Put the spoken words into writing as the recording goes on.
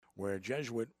where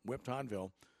Jesuit whipped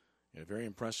Hahnville in a very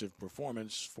impressive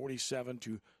performance,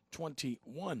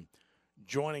 47-21.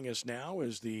 Joining us now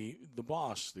is the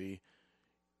boss, the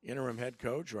interim head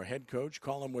coach or head coach.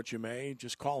 Call him what you may.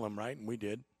 Just call him, right? And we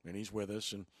did. And he's with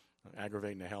us and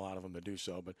aggravating the hell out of him to do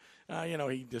so. But,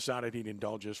 he decided he'd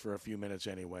indulge us for a few minutes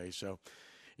anyway. So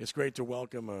it's great to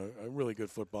welcome a really good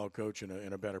football coach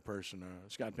and a better person,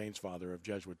 Scott Bainsfather of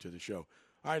Jesuit, to the show.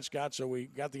 All right, Scott, so we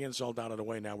got the insult out of the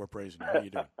way. Now we're praising you. How you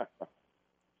doing?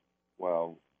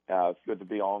 Well, it's good to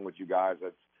be on with you guys.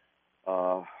 It's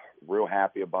real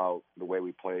happy about the way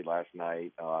we played last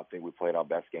night. I think we played our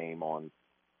best game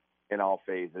in all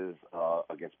phases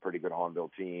against a pretty good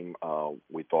Hahnville team.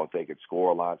 We thought they could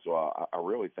score a lot, so I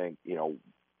really think,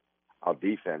 our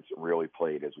defense really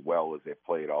played as well as they've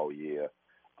played all year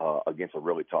against a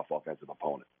really tough offensive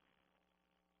opponent.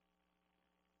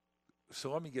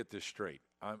 So let me get this straight.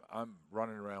 I'm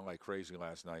running around like crazy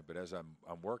last night, but as I'm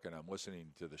working, I'm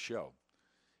listening to the show.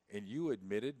 And you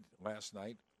admitted last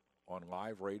night on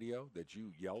live radio that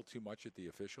you yelled too much at the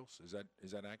officials. Is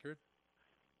that accurate?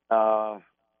 I'm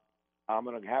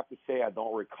going to have to say I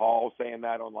don't recall saying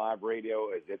that on live radio.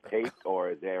 Is it taped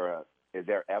or is there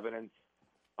evidence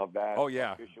of that? Oh,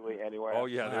 yeah. Officially anywhere? Oh,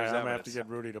 yeah, there's I'm going to have evidence. to get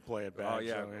Rudy to play it back. Oh,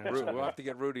 yeah. So, We'll have to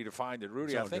get Rudy to find it.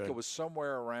 Rudy, I think it was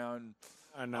somewhere around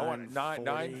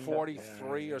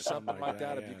 9:43 or something like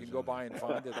that. If you can go by and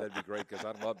find it, that'd be great because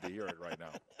I'd love to hear it right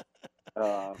now.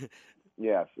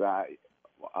 Yes, I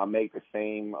make the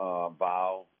same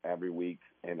vow every week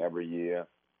and every year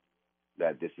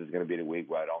that this is going to be the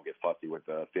week where I don't get fussy with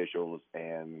the officials.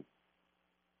 And,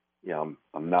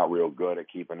 I'm not real good at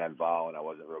keeping that vow, and I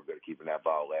wasn't real good at keeping that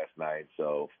vow last night.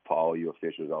 So for all you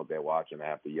officials out there watching, I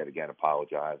have to yet again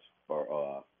apologize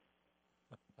for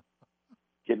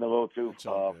getting a little too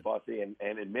fussy. And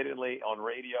admittedly on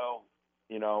radio,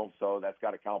 so that's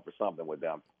got to count for something with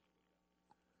them.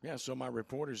 Yeah, so my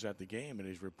reporter's at the game, and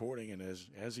he's reporting, and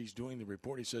as he's doing the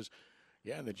report, he says,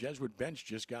 yeah, and the Jesuit bench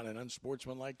just got an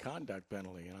unsportsmanlike conduct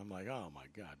penalty. And I'm like, oh, my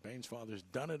God, Bainsfather's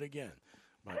done it again.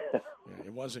 But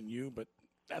it wasn't you, but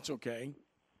that's okay.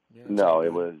 No,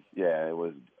 it was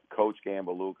Coach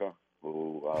Gambaluka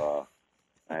who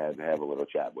I had to have a little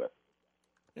chat with.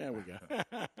 There we go.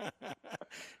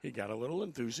 He got a little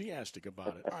enthusiastic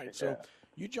about it. All right, so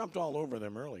you jumped all over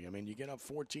them early. I mean, you get up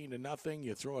 14-0.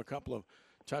 You throw a couple of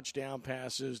touchdown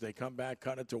passes. They come back,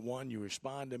 cut it to 1. You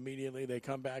respond immediately. They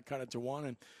come back, cut it to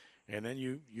 1. And then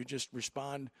you just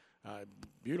respond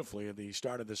beautifully at the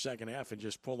start of the second half and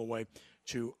just pull away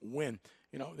to win.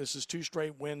 This is 2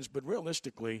 straight wins, but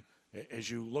realistically, as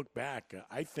you look back,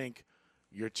 I think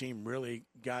your team really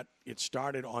got it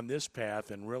started on this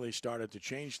path and really started to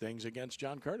change things against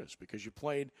John Curtis because you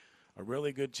played a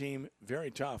really good team,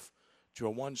 very tough, to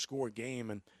a 1-score game.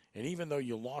 And even though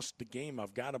you lost the game,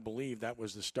 I've got to believe that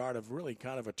was the start of really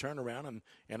kind of a turnaround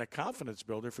and a confidence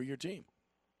builder for your team.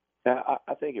 Yeah,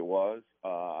 I think it was.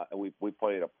 We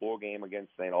played a poor game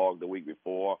against St. Aug the week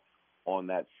before on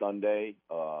that Sunday.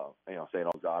 St.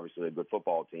 Aug's obviously a good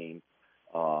football team.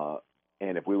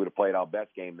 And if we would have played our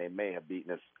best game, they may have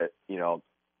beaten us,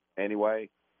 anyway.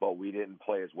 But we didn't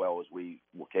play as well as we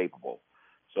were capable.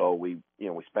 So we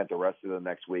spent the rest of the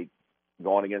next week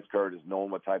going against Curtis,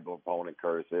 knowing what type of opponent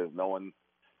Curtis is, knowing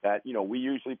that, we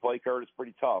usually play Curtis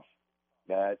pretty tough,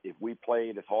 that if we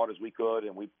played as hard as we could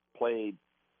and we played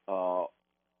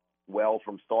well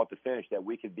from start to finish, that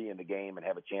we could be in the game and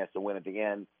have a chance to win at the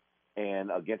end.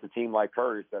 And against a team like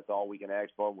Curtis, that's all we can ask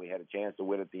for. We had a chance to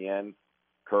win at the end.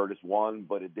 Curtis won,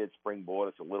 but it did springboard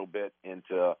us a little bit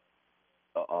into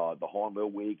the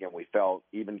Hahnville week, and we felt,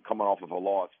 even coming off of a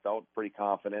loss, felt pretty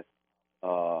confident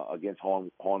against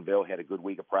Hahnville. Had a good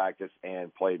week of practice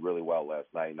and played really well last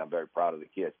night, and I'm very proud of the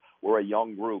kids. We're a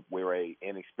young group. We're an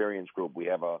inexperienced group. We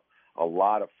have a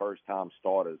lot of first-time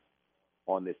starters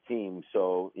on this team.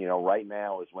 So, right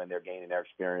now is when they're gaining their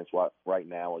experience. Right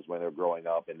now is when they're growing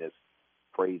up in this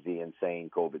crazy, insane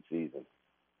COVID season.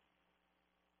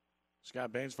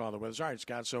 Scott Bainsfather with us. All right,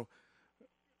 Scott, so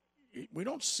we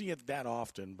don't see it that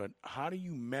often, but how do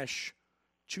you mesh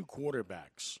 2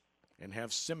 quarterbacks and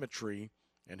have symmetry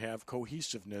and have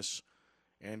cohesiveness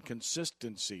and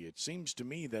consistency? It seems to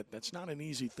me that that's not an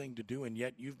easy thing to do, and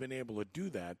yet you've been able to do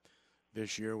that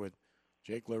this year with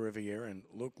Jake LaRiviere and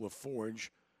Luke LaForge,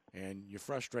 and you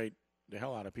frustrate the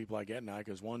hell out of people like Ed and I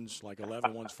because one's like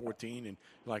 11, one's 14, and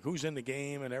like who's in the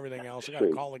game and everything else. You got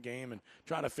to call a game and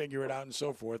try to figure it out and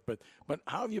so forth. But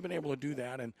how have you been able to do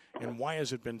that, and why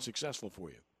has it been successful for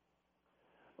you?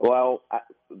 Well,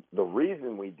 the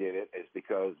reason we did it is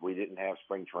because we didn't have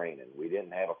spring training. We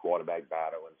didn't have a quarterback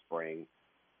battle in spring.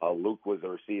 Luke was a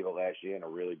receiver last year and a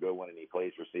really good one, and he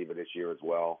plays receiver this year as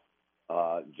well.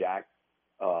 Jack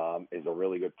is a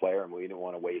really good player, and we didn't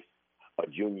want to waste a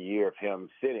junior year of him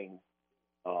sitting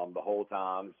the whole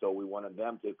time. So we wanted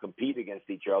them to compete against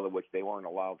each other, which they weren't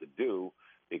allowed to do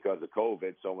because of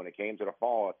COVID. So when it came to the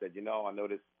fall, I said, I know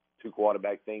this two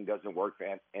quarterback thing doesn't work for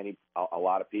a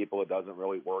lot of people. It doesn't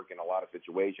really work in a lot of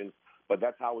situations, but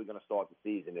that's how we're going to start the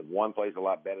season. If one plays a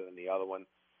lot better than the other one,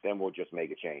 then we'll just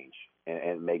make a change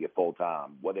and make it full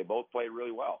time. Well, they both played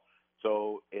really well.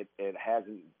 So it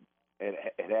hasn't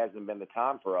been the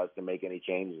time for us to make any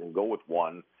changes and go with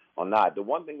one or not. The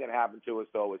one thing that happened to us,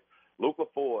 though, is Luke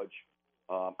LaForge,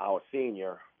 our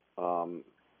senior,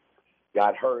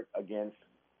 got hurt against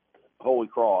Holy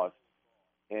Cross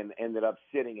and ended up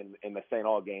sitting in the St.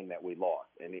 Aug game that we lost.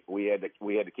 And we had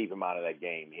to keep him out of that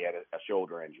game. He had a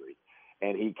shoulder injury.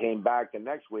 And he came back the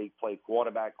next week, played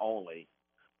quarterback only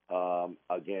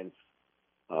against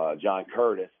John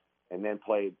Curtis, and then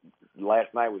played –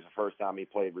 last night was the first time he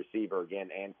played receiver again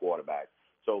and quarterback.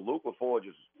 So Luke LaForge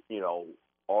is,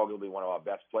 arguably one of our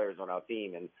best players on our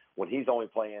team. And when he's only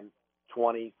playing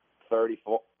 20, 30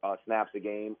 snaps a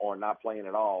game or not playing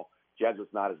at all,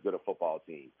 Jesuit's not as good a football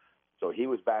team. So he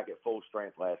was back at full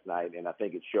strength last night, and I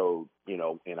think it showed, in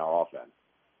our offense.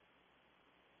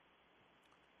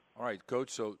 All right, Coach,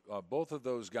 so both of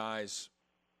those guys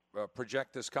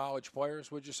project as college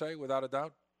players, would you say, without a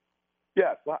doubt?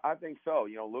 Yes, I think so.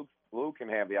 Luke can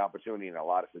have the opportunity in a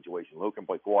lot of situations. Luke can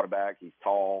play quarterback. He's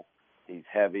tall. He's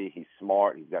heavy. He's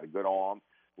smart. He's got a good arm.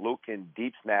 Luke can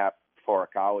deep snap for a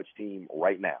college team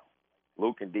right now.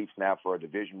 Luke can deep snap for a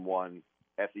Division I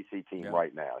SEC team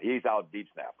right now. He's our deep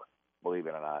snapper, believe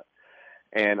it or not.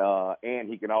 And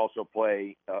he can also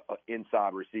play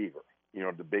inside receiver,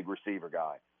 the big receiver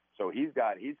guy. So he's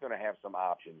going to have some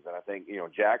options. And I think,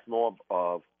 Jack's more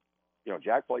of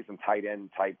Jack played some tight end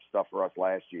type stuff for us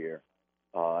last year.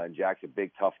 And Jack's a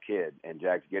big, tough kid. And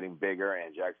Jack's getting bigger,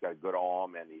 and Jack's got a good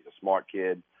arm, and he's a smart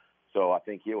kid. So I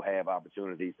think he'll have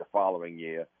opportunities the following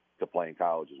year to play in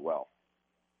college as well.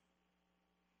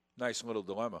 Nice little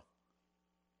dilemma.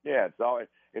 Yeah,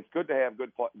 it's good to have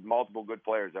multiple good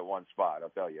players at one spot. I'll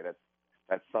tell you,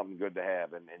 that's something good to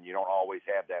have, and you don't always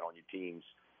have that on your teams.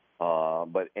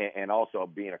 But also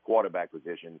being a quarterback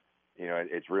position,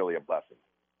 it's really a blessing.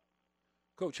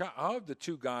 Coach, how have the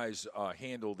two guys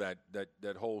handled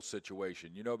that whole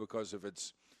situation? Because if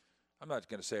it's, I'm not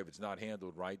going to say if it's not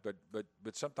handled right, but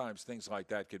sometimes things like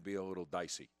that could be a little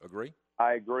dicey. Agree?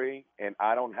 I agree, and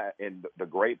I don't have. And the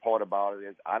great part about it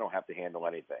is I don't have to handle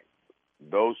anything.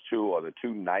 Those two are the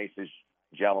two nicest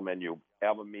gentlemen you'll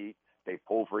ever meet. They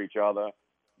pull for each other.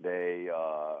 They,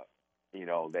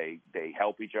 they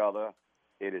help each other.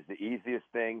 It is the easiest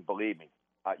thing. Believe me,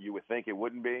 you would think it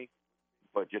wouldn't be.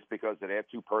 But just because of their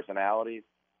two personalities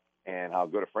and how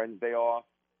good of friends they are,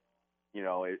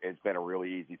 it's been a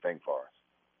really easy thing for us.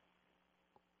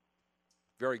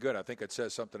 Very good. I think it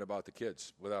says something about the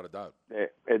kids, without a doubt.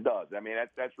 It does. I mean,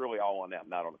 that's really all on them,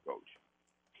 not on the coach.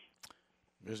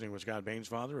 Visiting with Scott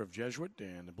Bainsfather of Jesuit,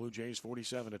 and the Blue Jays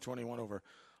 47-21 over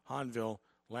Hahnville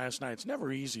last night. It's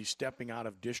never easy stepping out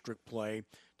of district play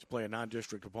to play a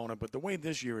non-district opponent, but the way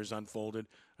this year is unfolded,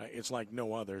 it's like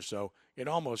no other. So it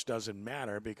almost doesn't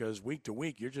matter because week to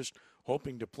week, you're just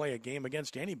hoping to play a game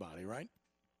against anybody, right?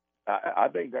 I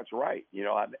think that's right.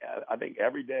 I think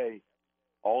every day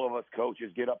all of us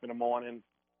coaches get up in the morning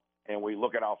and we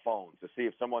look at our phones to see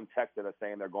if someone texted us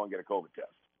saying they're going to get a COVID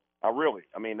test.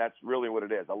 That's really what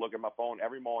it is. I look at my phone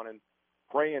every morning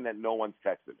praying that no one's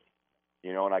texted me,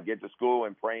 and I get to school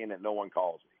and praying that no one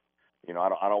calls me. I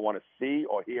don't want to see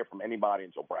or hear from anybody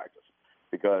until practice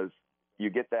because you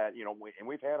get that, and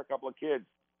we've had a couple of kids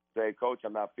say, Coach,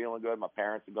 I'm not feeling good. My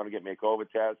parents are going to get me a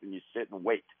COVID test, and you sit and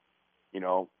wait,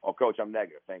 oh, Coach, I'm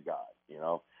negative. Thank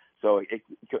God, So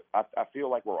I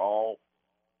feel like we're all,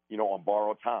 on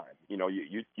borrowed time.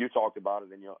 You talked about it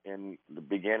in the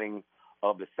beginning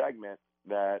of the segment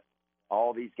that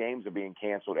all these games are being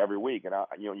canceled every week. And,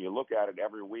 you look at it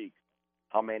every week,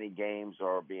 how many games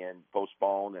are being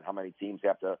postponed and how many teams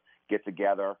have to get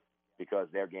together because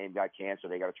their game got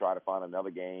canceled. They got to try to find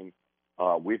another game.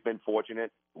 We've been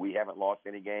fortunate. We haven't lost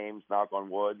any games, knock on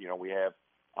wood. We have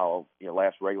our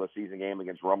last regular season game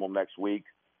against Rummel next week.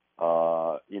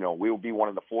 We'll be one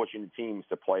of the fortunate teams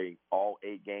to play all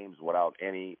 8 games without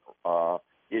any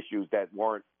issues that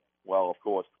weren't, well, of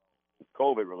course,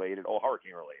 COVID-related or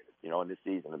hurricane-related, in this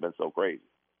season. It's been so crazy.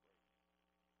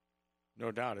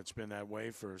 No doubt it's been that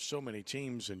way for so many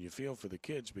teams, and you feel for the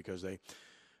kids because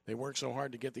they work so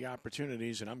hard to get the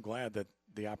opportunities, and I'm glad that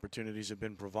the opportunities have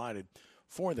been provided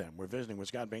for them. We're visiting with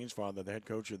Scott Bainsfather, the head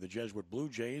coach of the Jesuit Blue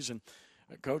Jays, and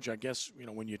Coach, I guess,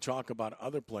 when you talk about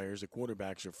other players, the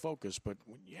quarterbacks are focused, but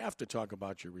you have to talk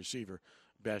about your receiver,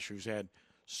 Besh, who's had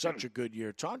such a good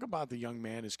year. Talk about the young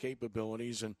man, his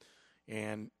capabilities,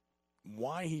 and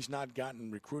why he's not gotten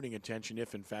recruiting attention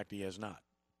if, in fact, he has not.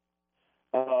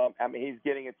 I mean, he's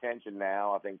getting attention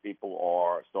now. I think people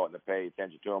are starting to pay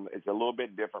attention to him. It's a little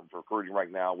bit different for recruiting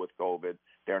right now with COVID.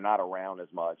 They're not around as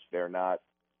much. They're not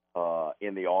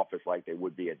in the office like they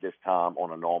would be at this time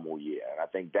on a normal year. And I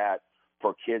think that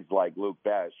for kids like Luke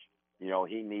Besh,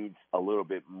 he needs a little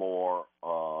bit more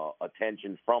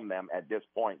attention from them at this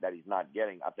point that he's not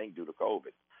getting, I think, due to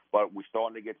COVID. But we're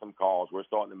starting to get some calls. We're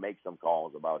starting to make some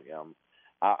calls about him.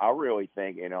 I really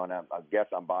think, and I guess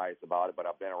I'm biased about it, but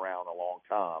I've been around a long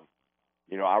time.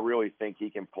 I really think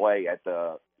he can play at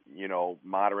the,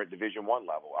 moderate Division I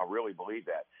level. I really believe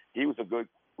that. He was a good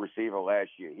receiver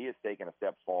last year. He has taken a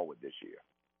step forward this year.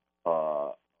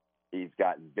 He's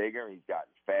gotten bigger. He's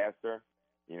gotten faster.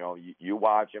 You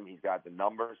watch him. He's got the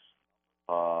numbers.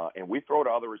 And we throw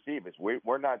to other receivers.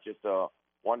 We're not just a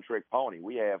one-trick pony.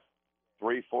 We have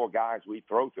 3-4 guys we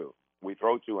throw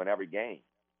to in every game.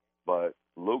 But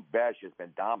Luke Besh has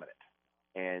been dominant.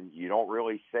 And you don't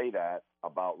really say that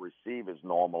about receivers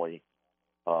normally,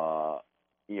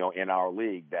 in our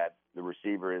league, that the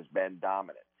receiver has been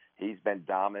dominant. He's been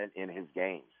dominant in his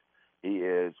games. He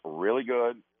is really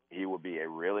good. He would be a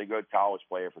really good college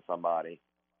player for somebody.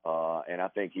 And I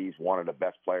think he's one of the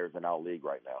best players in our league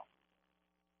right now.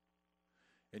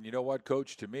 And you know what,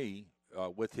 Coach? To me,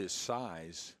 with his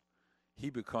size, he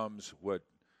becomes what,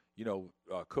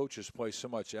 coaches place so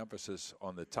much emphasis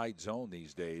on the tight zone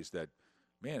these days that,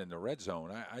 man, in the red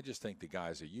zone, I just think the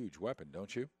guy's a huge weapon,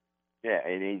 don't you? Yeah,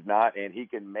 and he's not, and he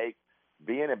can make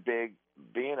being a big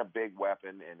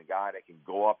weapon and a guy that can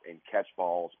go up and catch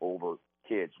balls over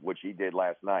kids, which he did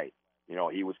last night.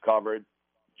 He was covered.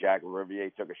 Jack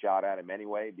Riviere took a shot at him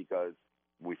anyway because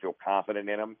we feel confident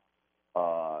in him.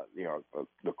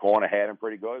 The corner had him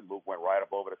pretty good. Luke went right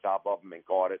up over the top of him and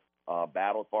caught it,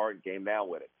 battled for it, and came down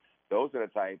with it. Those are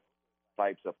the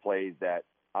types of plays that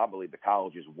I believe the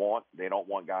colleges want. They don't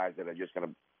want guys that are just going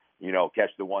to, catch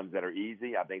the ones that are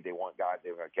easy. I think they want guys that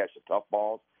are going to catch the tough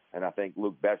balls, and I think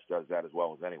Luke Besh does that as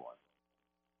well as anyone.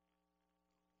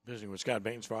 Visiting with Scott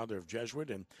Baines, father of Jesuit,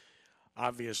 and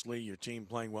obviously your team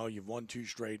playing well. You've won 2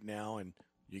 straight now, and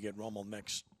you get Rummel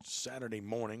next Saturday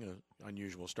morning, an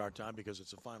unusual start time because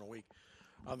it's the final week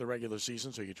of the regular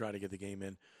season, so you try to get the game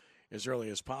in as early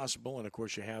as possible. And, of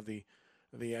course, you have the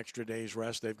extra day's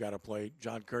rest. They've got to play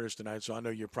John Curtis tonight, so I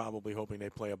know you're probably hoping they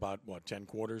play about, 10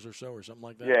 quarters or so or something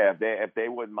like that? Yeah, if they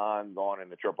wouldn't mind going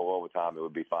into triple overtime, it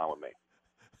would be fine with me.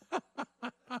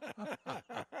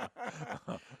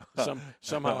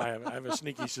 Somehow I have a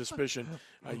sneaky suspicion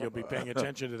you'll be paying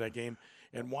attention to that game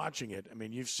and watching it. I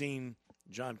mean, you've seen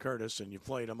John Curtis and you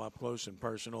played him up close and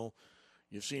personal.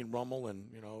 You've seen Rummel, and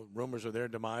rumors of their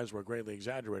demise were greatly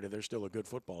exaggerated. They're still a good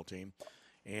football team,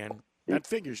 and that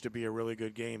figures to be a really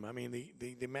good game. I mean,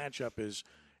 the matchup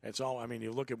it's all. I mean,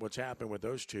 you look at what's happened with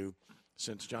those two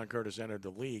since John Curtis entered the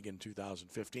league in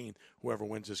 2015. Whoever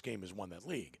wins this game has won that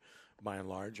league. By and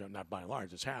large, not by and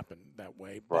large, it's happened that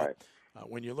way. But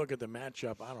when you look at the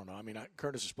matchup, I don't know. I mean,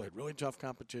 Curtis has played really tough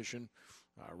competition.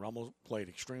 Rummel played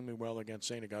extremely well against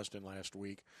St. Augustine last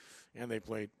week, and they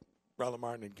played Brother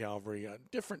Martin and Calvary.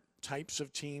 Different types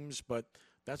of teams, but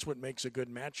that's what makes a good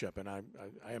matchup. And I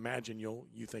imagine you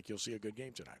think you'll see a good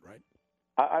game tonight, right?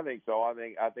 I think so. I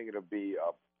think it'll be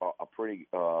a pretty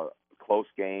close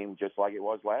game, just like it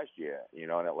was last year. And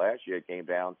that last year it came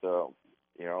down to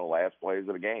last plays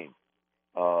of the game.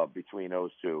 Between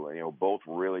those two. And, both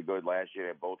really good last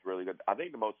year. Both really good. I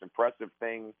think the most impressive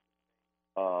thing,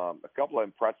 a couple of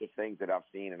impressive things that I've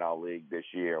seen in our league this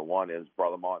year. One is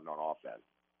Brother Martin on offense.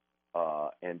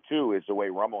 And 2 is the way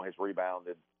Rummel has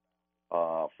rebounded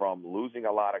from losing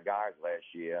a lot of guys last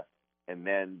year. And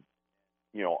then,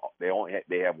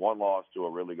 they have one loss to a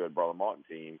really good Brother Martin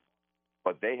team.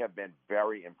 But they have been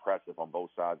very impressive on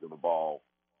both sides of the ball,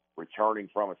 returning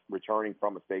from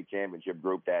a state championship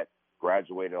group that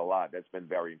graduated a lot. That's been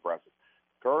very impressive.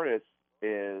 Curtis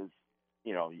is,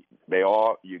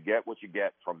 you get what you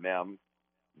get from them.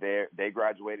 They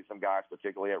graduated some guys,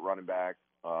 particularly at running back,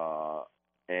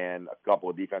 and a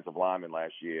couple of defensive linemen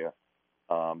last year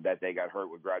that they got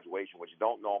hurt with graduation, which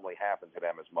don't normally happen to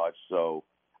them as much. So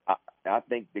I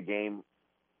think the game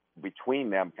between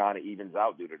them kind of evens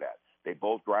out due to that. They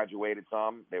both graduated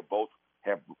some. They both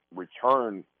have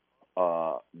returned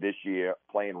this year,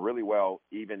 playing really well,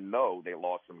 even though they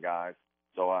lost some guys.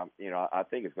 So, I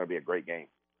think it's going to be a great game.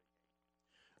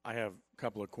 I have a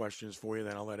couple of questions for you,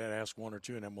 then I'll let Ed ask one or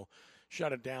two, and then we'll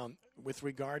shut it down. With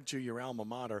regard to your alma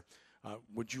mater,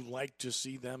 Would you like to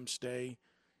see them stay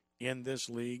in this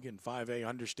league in 5A,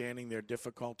 understanding their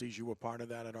difficulties? You were part of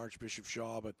that at Archbishop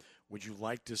Shaw, but would you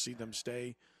like to see them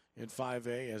stay in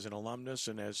 5A as an alumnus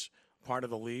and as part of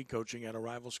the league, coaching at a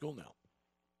rival school now?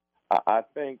 I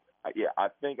think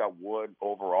I would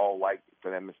overall like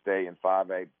for them to stay in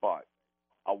 5A, but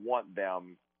I want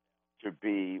them to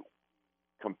be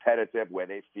competitive where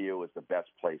they feel is the best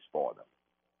place for them.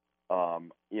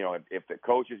 If the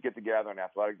coaches get together, an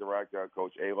athletic director,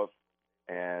 Coach Aliff,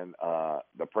 and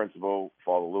the principal,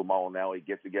 Father Lou Molinelli,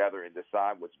 get together and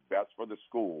decide what's best for the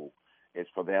school, is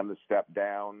for them to step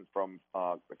down from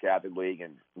the Catholic League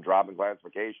and drop in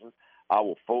classification. I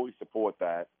will fully support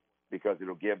that because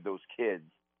it'll give those kids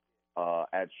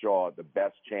at Shaw the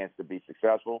best chance to be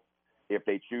successful. If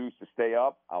they choose to stay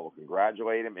up, I will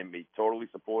congratulate them and be totally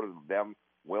supportive of them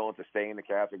willing to stay in the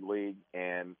Catholic League.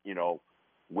 And,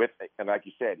 and like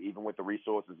you said, even with the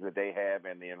resources that they have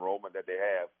and the enrollment that they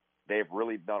have, they've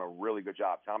really done a really good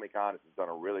job. Tommy Connis has done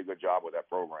a really good job with that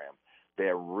program. They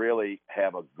really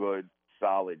have a good,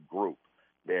 solid group.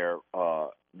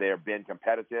 They've been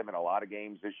competitive in a lot of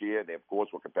games this year. They, of course,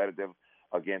 were competitive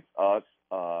against us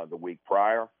the week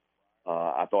prior.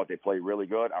 I thought they played really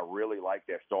good. I really like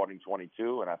their starting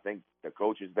 22, and I think the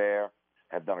coaches there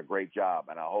have done a great job.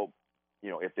 And I hope,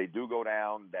 if they do go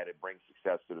down, that it brings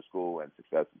success to the school and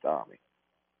success to Tommy.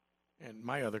 And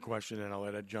my other question, and I'll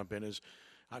let Ed jump in, is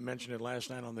I mentioned it last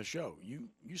night on the show.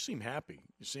 You seem happy.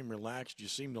 You seem relaxed. You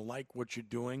seem to like what you're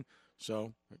doing.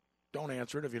 So don't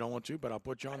answer it if you don't want to, but I'll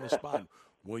put you on the spot.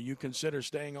 Will you consider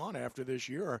staying on after this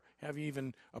year, or have you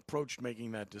even approached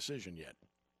making that decision yet?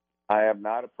 I have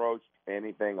not approached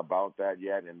anything about that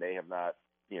yet, and they have not,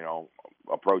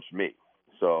 approached me.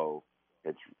 So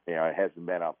it hasn't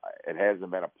been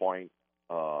a point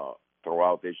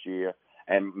throughout this year,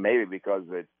 and maybe because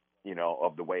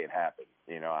of the way it happened.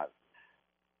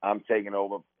 I'm taking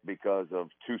over because of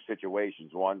two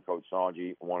situations. One, Coach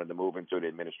Sanji wanted to move into the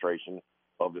administration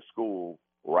of the school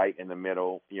right in the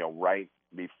middle, right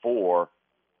before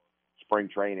spring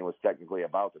training was technically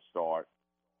about to start.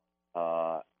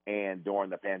 And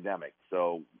during the pandemic.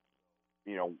 So,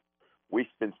 we've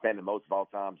been spending most of our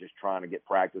time just trying to get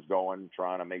practice going,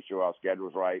 trying to make sure our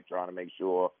schedule's right, trying to make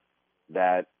sure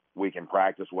that we can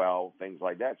practice well, things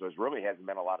like that. So it really hasn't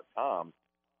been a lot of time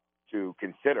to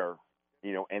consider,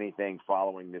 anything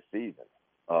following this season.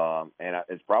 And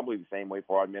it's probably the same way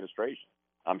for our administration.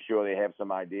 I'm sure they have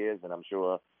some ideas, and I'm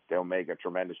sure they'll make a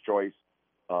tremendous choice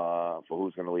for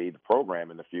who's going to lead the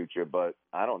program in the future. But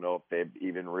I don't know if they've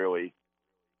even really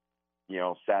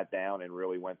sat down and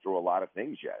really went through a lot of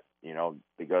things yet,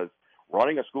 because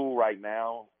running a school right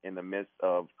now in the midst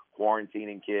of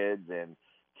quarantining kids and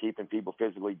keeping people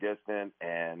physically distant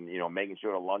and, making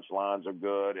sure the lunch lines are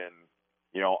good and,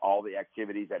 all the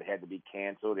activities that had to be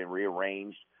canceled and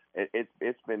rearranged,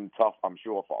 it's been tough, I'm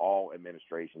sure, for all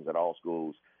administrations at all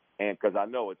schools. And because I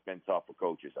know it's been tough for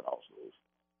coaches at all schools.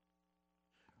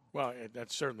 Well,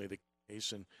 that's certainly the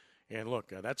case. And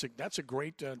look, that's a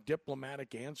great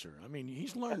diplomatic answer. I mean,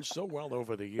 he's learned so well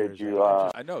over the years.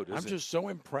 I know. I'm just so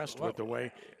impressed with the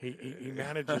way he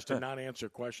manages to not answer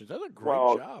questions. That's a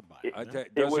great job.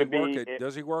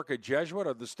 Does he work at Jesuit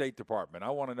or the State Department? I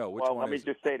want to know which one. Well, let me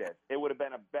just say that it would have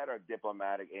been a better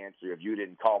diplomatic answer if you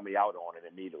didn't call me out on it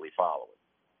and immediately follow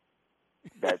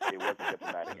it. That it was a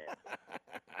diplomatic answer.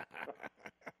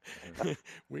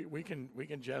 we can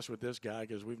jest with this guy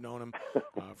because we've known him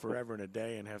forever and a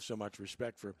day and have so much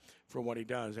respect for what he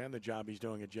does and the job he's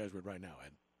doing at Jesuit right now,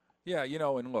 Ed. Yeah,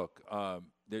 and look,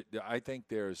 I think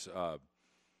there's an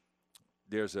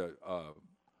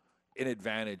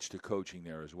advantage to coaching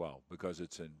there as well because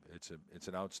it's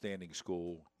an outstanding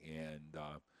school and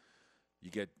you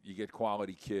get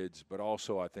quality kids, but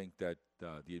also I think that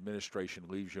the administration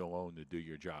leaves you alone to do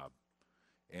your job,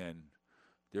 and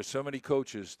there's so many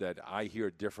coaches that I hear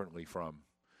differently from.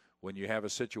 When you have a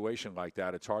situation like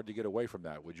that, it's hard to get away from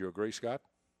that. Would you agree, Scott?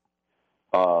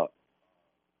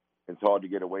 It's hard to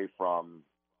get away from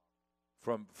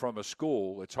a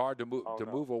school. It's hard to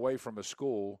move away from a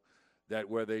school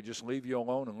where they just leave you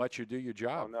alone and let you do your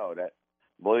job. Oh no,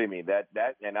 believe me, that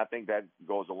and I think that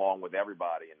goes along with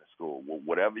everybody in the school.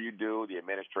 Whatever you do, the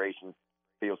administration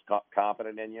feels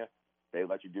confident in you. They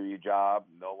let you do your job.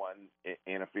 No one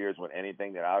interferes with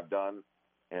anything that I've done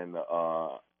in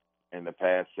the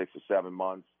past 6 or 7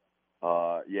 months.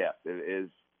 Yes, it is.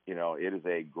 It is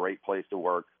a great place to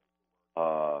work.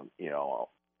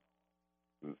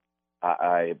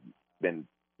 I've been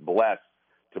blessed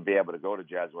to be able to go to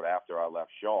Jesuit after I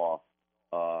left Shaw.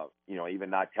 Even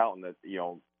not counting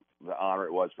the honor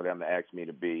it was for them to ask me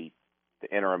to be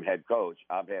the interim head coach,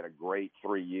 I've had a great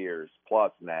 3 years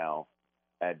plus now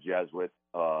at Jesuit.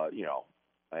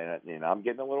 And I'm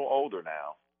getting a little older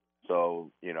now,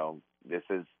 so this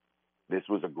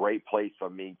was a great place for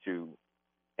me to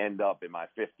end up in my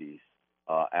 50s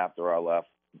after I left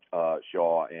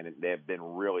Shaw, and they've been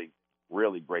really,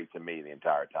 really great to me the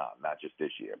entire time, not just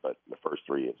this year, but the first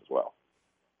 3 years as well.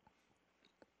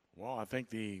 Well, I think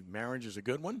the marriage is a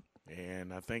good one,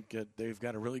 and I think that they've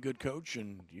got a really good coach,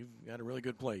 and you've got a really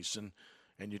good place, and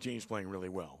your team's playing really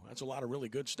well. That's a lot of really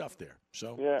good stuff there.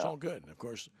 So It's all good. And, of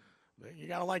course, you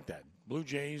got to like that. Blue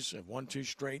Jays have won 2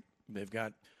 straight. They've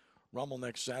got Rummel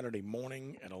next Saturday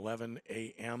morning at 11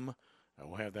 a.m.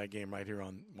 We'll have that game right here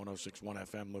on 106.1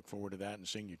 FM. Look forward to that and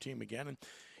seeing your team again. And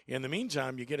in the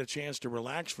meantime, you get a chance to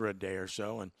relax for a day or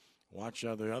so and watch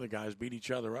the other guys beat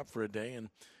each other up for a day and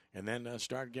then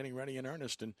start getting ready in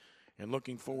earnest and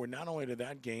looking forward not only to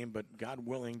that game, but God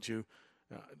willing to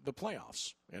the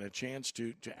playoffs and a chance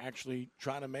to actually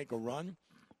try to make a run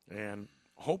and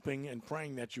hoping and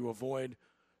praying that you avoid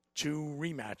 2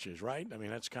 rematches, right? I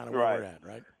mean, that's kind of where we're at,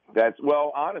 right?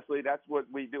 Honestly, that's what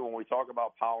we do when we talk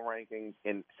about power rankings.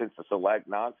 And since the select,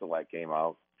 non-select came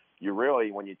out, you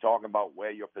really, when you're talking about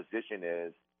where your position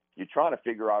is, you're trying to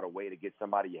figure out a way to get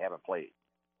somebody you haven't played.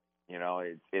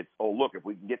 It's look, if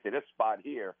we can get to this spot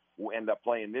here, we'll end up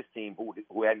playing this team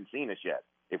who hadn't seen us yet.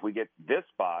 If we get this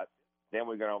spot, then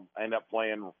we're going to end up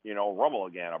playing, Rummel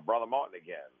again or Brother Martin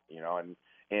again,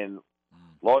 and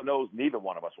Lord knows neither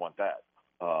one of us want that.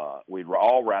 We'd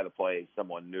all rather play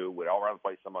someone new. We'd all rather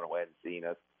play someone who hadn't seen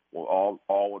us. We all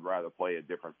would rather play a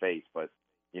different face. But,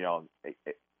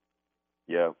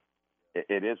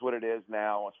 it is what it is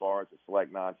now as far as the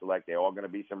select, non-select. There are going to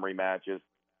be some rematches.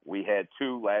 We had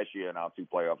 2 last year in our 2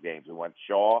 playoff games. We went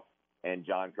Shaw and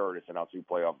John Curtis in our 2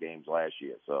 playoff games last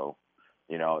year. So,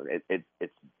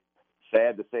 it's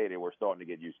sad to say that we're starting to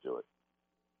get used to it.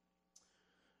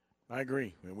 I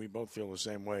agree. And we both feel the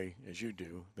same way as you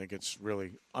do. I think it's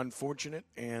really unfortunate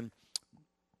and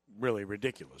really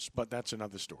ridiculous. But that's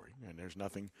another story. And there's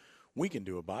nothing we can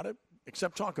do about it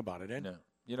except talk about it, Ed.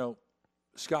 No.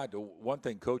 Scott, one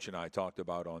thing Coach and I talked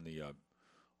about on the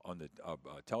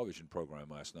television program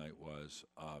last night was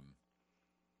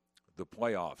the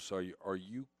playoffs. Are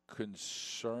you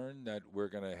concerned that we're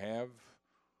going to have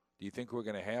 – do you think we're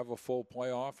going to have a full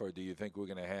playoff, or do you think we're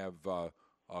going to have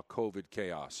a COVID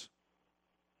chaos?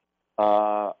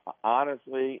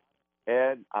 Honestly,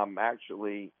 Ed, I'm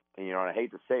actually, and I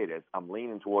hate to say this, I'm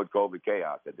leaning toward COVID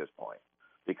chaos at this point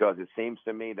because it seems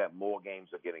to me that more games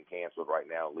are getting canceled right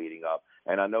now leading up.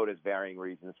 And I know there's varying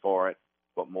reasons for it,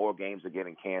 but more games are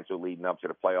getting canceled leading up to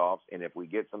the playoffs. And if we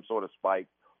get some sort of spike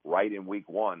right in week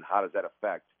 1, how does that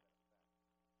affect,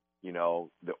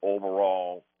 the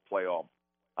overall playoff?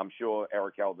 I'm sure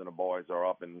Eric Held and the boys are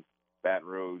up in Baton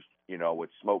Rouge, with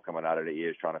smoke coming out of their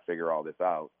ears trying to figure all this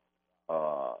out.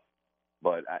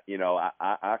 But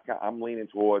I'm leaning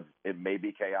towards it may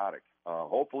be chaotic.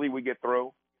 Hopefully we get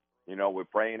through. We're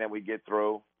praying that we get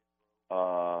through.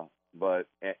 But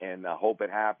I hope it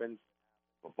happens.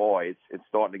 But boy, it's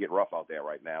starting to get rough out there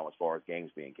right now as far as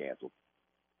games being canceled.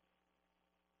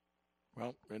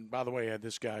 Well, and by the way, Ed,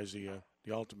 this guy's the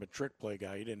ultimate trick play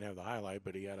guy. He didn't have the highlight,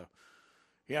 but he had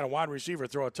a wide receiver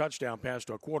throw a touchdown pass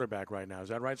to a quarterback right now. Is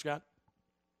that right, Scott?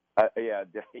 Yeah.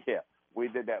 We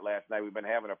did that last night. We've been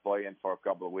having a play in for a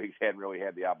couple of weeks. Hadn't really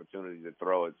had the opportunity to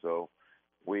throw it, so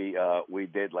we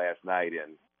did last night.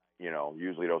 And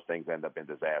usually those things end up in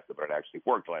disaster, but it actually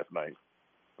worked last night.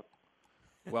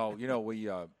 Well, we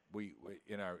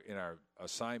in our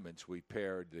assignments we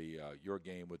paired your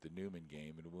game with the Newman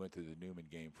game, and we went to the Newman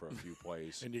game for a few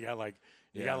plays. And you got like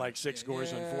 6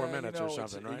 scores in 4 minutes or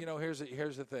something, right?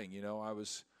 Here's the thing. I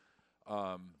was.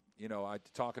 I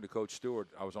talking to Coach Stewart.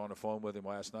 I was on the phone with him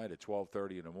last night at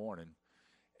 12:30 in the morning,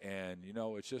 and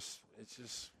it's just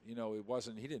it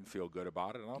wasn't. He didn't feel good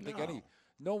about it. I don't think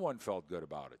no one felt good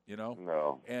about it.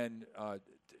 No. And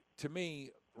to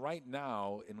me, right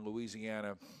now in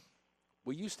Louisiana,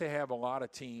 we used to have a lot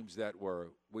of teams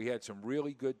we had some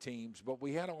really good teams, but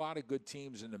we had a lot of good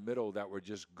teams in the middle that were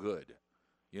just good,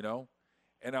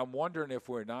 And I'm wondering if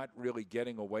we're not really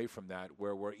getting away from that,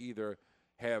 where we're either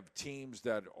have teams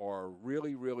that are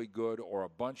really, really good or a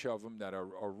bunch of them that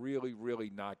are really, really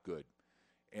not good.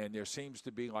 And there seems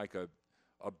to be like a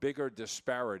bigger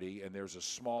disparity, and there's a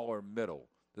smaller middle.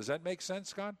 Does that make sense,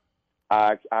 Scott?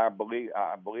 I believe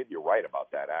you're right about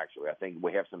that, actually. I think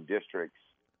we have some districts.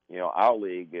 Our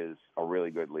league is a really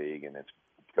good league, and it's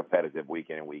competitive week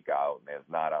in and week out. And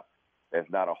there's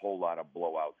not a whole lot of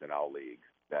blowouts in our league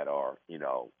that are,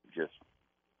 just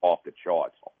off the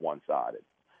charts, one-sided.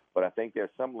 But I think there's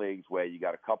some leagues where you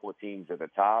got a couple of teams at the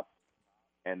top,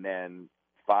 and then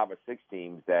 5 or 6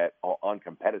 teams that are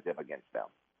uncompetitive against them.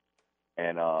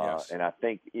 And Yes. and I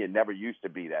think it never used to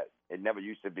be that. It never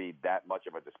used to be that much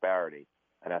of a disparity.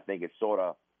 And I think it's sort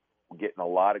of getting a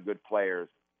lot of good players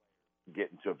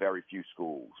getting to very few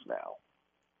schools now,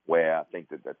 where I think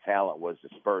that the talent was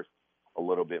dispersed a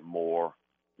little bit more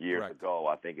years Correct. ago.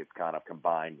 I think it's kind of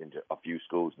combined into a few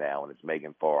schools now, and it's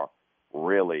making for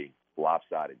really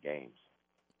lopsided games.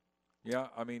 Yeah,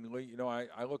 I mean, Lee,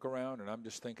 I look around and I'm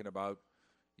just thinking about,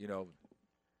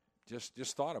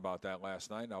 just thought about that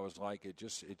last night, and I was like, it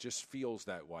just feels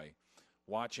that way,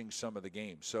 watching some of the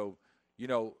games. So,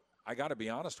 I got to be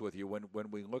honest with you,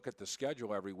 when we look at the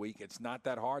schedule every week, it's not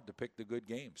that hard to pick the good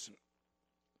games.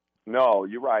 No,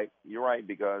 you're right. You're right,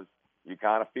 because you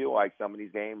kind of feel like some of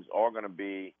these games are going to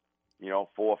be, 4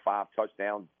 or 5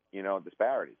 touchdown,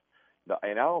 disparities.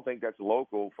 And I don't think that's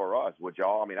local for us, which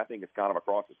y'all, I mean, I think it's kind of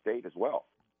across the state as well.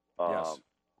 Yes.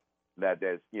 That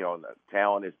there's, the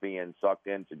talent is being sucked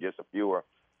into just a fewer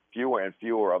and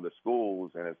fewer of the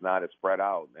schools, and it's not as spread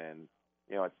out. And,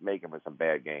 it's making for some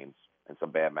bad games and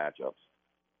some bad matchups.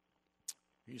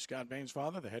 He's Scott Bain's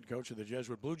father, the head coach of the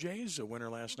Jesuit Blue Jays, a winner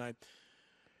last night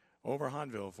over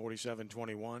Hahnville,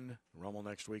 47-21. Rummel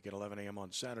next week at 11 a.m.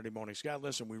 on Saturday morning. Scott,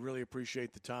 listen, we really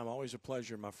appreciate the time. Always a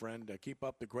pleasure, my friend. Keep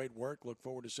up the great work. Look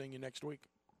forward to seeing you next week.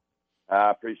 I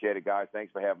appreciate it, guys.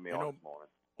 Thanks for having me on this morning.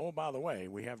 Oh, by the way,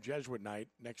 we have Jesuit night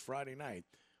next Friday night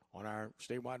on our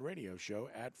statewide radio show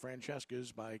at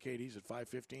Francesca's by Katie's at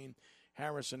 515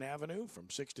 Harrison Avenue from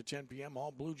 6 to 10 p.m.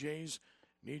 All Blue Jays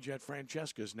need you at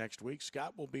Francesca's next week.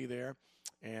 Scott will be there,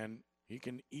 and he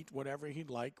can eat whatever he'd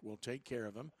like. We'll take care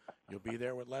of him. You'll be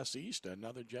there with Les East,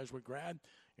 another Jesuit grad,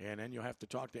 and then you'll have to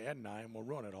talk to Ed and I, and we'll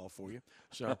run it all for you.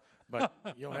 So, but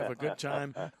you'll have a good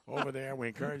time over there. We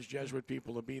encourage Jesuit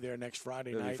people to be there next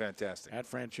Friday It'll night be fantastic. at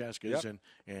Francesca's, Yep.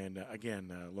 and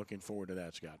again, looking forward to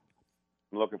that, Scott.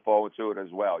 I'm looking forward to it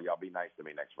as well. Y'all be nice to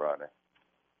me next Friday.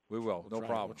 We will. No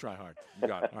problem. We'll try hard. You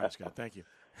got it. All right, Scott. Thank you.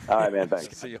 All right, man.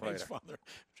 Thanks. See you later. Thanks, Father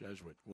Jesuit.